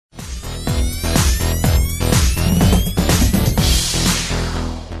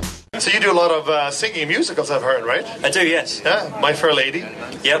So you do a lot of singing musicals, I've heard, right? I do, yes. Yeah, My Fair Lady.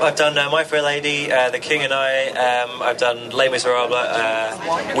 Yep, I've done My Fair Lady, The King and I. I've done Les Miserables,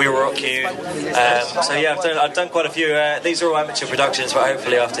 We Will Rock You. So yeah, I've done quite a few. These are all amateur productions, but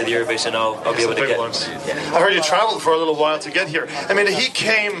hopefully after the Eurovision, I'll be able to get. I heard you travelled for a little while to get here. I mean, he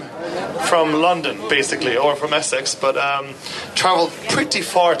came from London, basically, or from Essex, but travelled pretty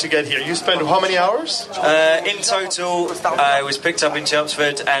far to get here. You spent how many hours? In total, I was picked up in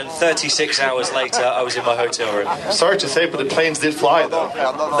Chelmsford, and 36 hours later, I was in my hotel room. Sorry to say, but the planes did fly, though.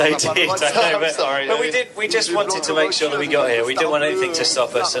 They did. I know, I'm sorry. But we just wanted to make sure that we got here. We didn't want anything to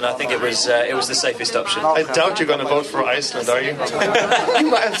stop us, and I think it was the safest option. I doubt you're going to vote for Iceland, are you?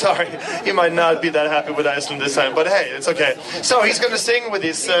 I'm sorry. You might not be that happy with Iceland this time, but hey, it's okay. So he's going to sing with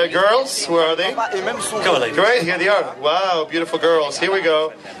these girls. Where are they? Come on, ladies. Great, here they are. Wow, beautiful girls. Here we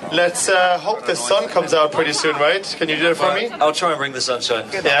go. Let's hope the sun comes out pretty soon, right? Can you do it for me? I'll try and bring the sunshine.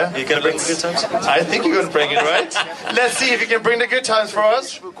 Yeah? You going to bring the good times? I think you're going to bring it, right? Let's see if you can bring the good times for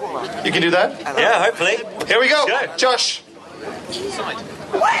us. You can do that? Yeah, hopefully. Here we go. Go. Josh.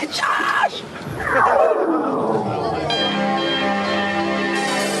 Wait, Josh!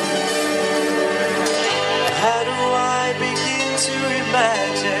 How do I begin to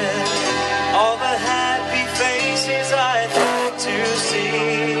imagine all the happy faces I'd like to see?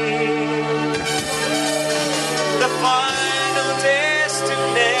 The final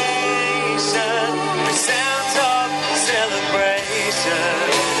destination, the sounds of celebration.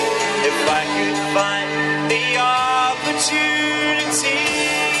 If I could find the opportunity.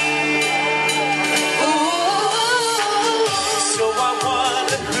 So I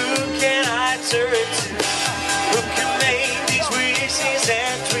wonder, who can I turn to? Who can make these wishes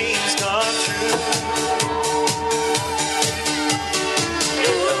and dreams come true?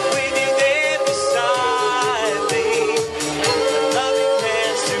 With you there beside me, loving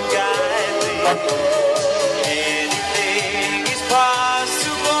hands to guide me. Anything is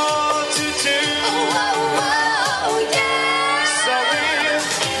possible to do. So if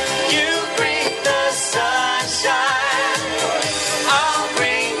you bring the sunshine, I'll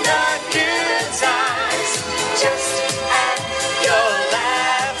bring the good times. Just add your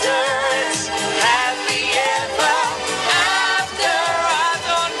laughter. It's happy ever after. I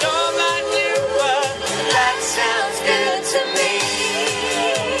don't know about you, but that sounds good to me.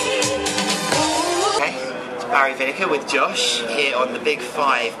 Okay, Barry Vinegar with Josh here on the Big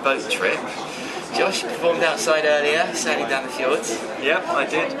Five boat trip. Josh performed outside earlier, sailing down the fjords. Yep, I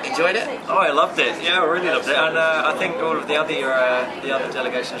did. Enjoyed it? Oh, I loved it. Yeah, I really loved it, and I think all of the other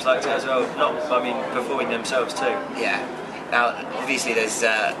delegations liked it as well. Performing themselves too. Yeah. Now, obviously, there's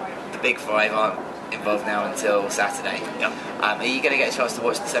the Big Five aren't involved now until Saturday. Yep. Are you going to get a chance to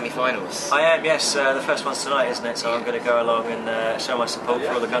watch the semi-finals? I am, yes. The first one's tonight, isn't it? So I'm going to go along and show my support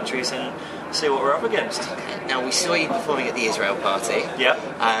for all the countries and see what we're up against. Now, we saw you performing at the Israel party. Yep.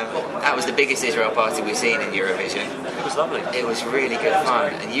 That was the biggest Israel party we've seen in Eurovision. It was lovely. It was really good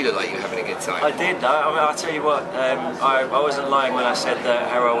fun, and you look like you were having a good time. I did. I'll tell you what, I wasn't lying when I said that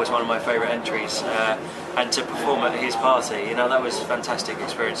Harold was one of my favourite entries. And to perform at his party, that was a fantastic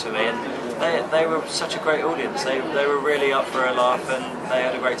experience for me. And they were such a great audience. They were really up for a laugh, and they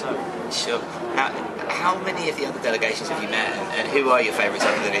had a great time. Sure. How many of the other delegations have you met, and who are your favourites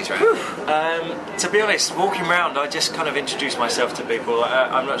other than Israel? To be honest, walking around, I just kind of introduce myself to people.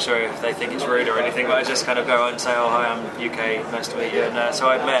 I'm not sure if they think it's rude or anything, but I just kind of go and say, "Oh, hi, I'm UK. Nice to meet you." And so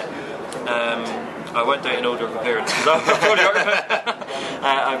I've met. I won't do it in order of appearance because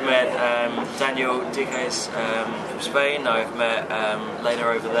I've met Daniel Diquez from Spain. I've met Lena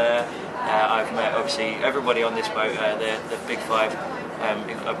over there. I've met obviously everybody on this boat. The Big Five.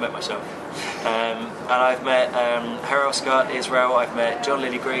 I've met myself. And I've met Harold Scott, Israel. I've met John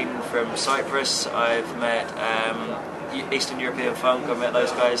Lilly Green from Cyprus. I've met Eastern European Funk. I've met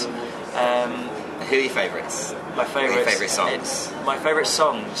those guys. Who are your favourites? My favourites. Your favourite songs? My favourite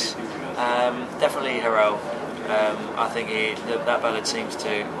songs. Definitely Harold. I think that ballad seems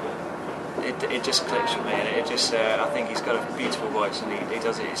to. It just clicks for me, and it just. I think he's got a beautiful voice, and he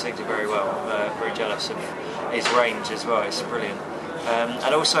does it. He sings it very well. Very jealous of his range as well. It's brilliant.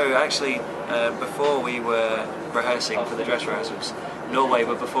 And also, actually, before we were rehearsing for the dress rehearsals, Norway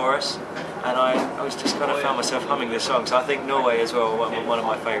were before us, and I was just kind of found myself humming this song. So I think Norway as well, one of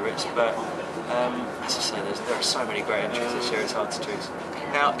my favourites. But as I say, there are so many great entries this year. It's hard to choose.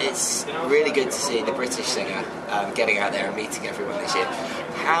 Now, it's really good to see the British singer getting out there and meeting everyone this year.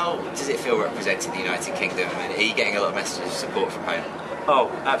 How does it feel representing the United Kingdom, and are you getting a lot of messages of support from home?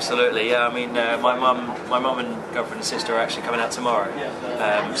 Oh, absolutely. Yeah, I mean, my mum and girlfriend and sister are actually coming out tomorrow.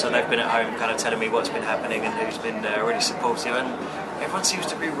 So they've been at home, kind of telling me what's been happening and who's been really supportive. And everyone seems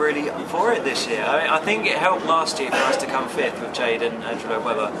to be really up for it this year. I think it helped last year for us to come fifth with Jade and Angelo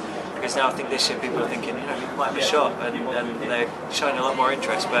Weber. Because now I think this year people are thinking, you might have a shot, and they're showing a lot more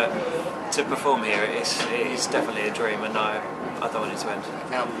interest. But to perform here, it is definitely a dream, and I don't want it to end.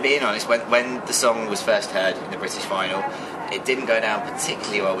 Now, being honest, when the song was first heard in the British final, it didn't go down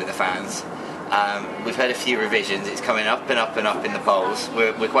particularly well with the fans. We've heard a few revisions. It's coming up and up and up in the polls.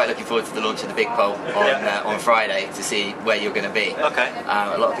 We're quite looking forward to the launch of the big poll on Friday to see where you're going to be. Okay.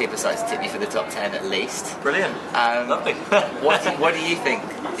 A lot of people started to tip you for the top 10 at least. Brilliant. Lovely. What do you think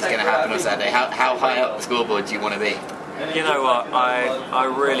is going to happen on Saturday? How high up the scoreboard do you want to be? You know what? I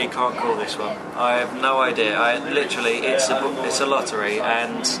really can't call this one. I have no idea. It's a lottery,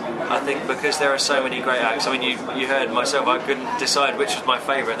 and I think because there are so many great acts. I mean, you heard myself. I couldn't decide which was my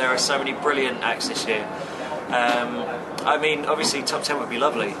faavorite. There are so many brilliant acts this year. I mean, obviously, top 10 would be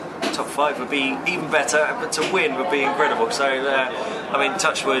lovely. Top 5 would be even better, but to win would be incredible. So, I mean,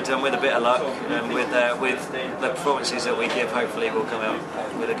 touch wood, and with a bit of luck, and with the performances that we give, hopefully we'll come out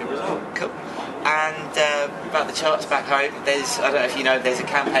with a good result. Cool. And about the charts back home, I don't know if you know, there's a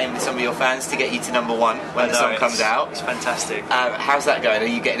campaign with some of your fans to get you to number 1 when the song comes out. It's fantastic. How's that going? Are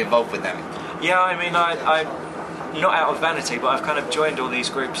you getting involved with them? Yeah, I mean, I'm not out of vanity, but I've kind of joined all these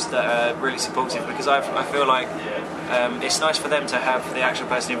groups that are really supportive because I feel like it's nice for them to have the actual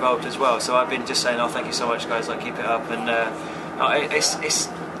person involved as well. So I've been just saying, thank you so much, guys, keep it up. And it's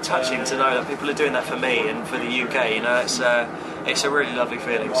touching to know that people are doing that for me and for the UK. It's a really lovely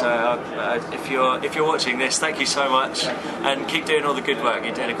feeling. So if you're watching this, thank you so much, and keep doing all the good work.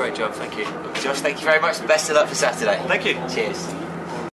 You're doing a great job. Thank you, Josh. Thank you very much. Best of luck for Saturday. Thank you. Cheers.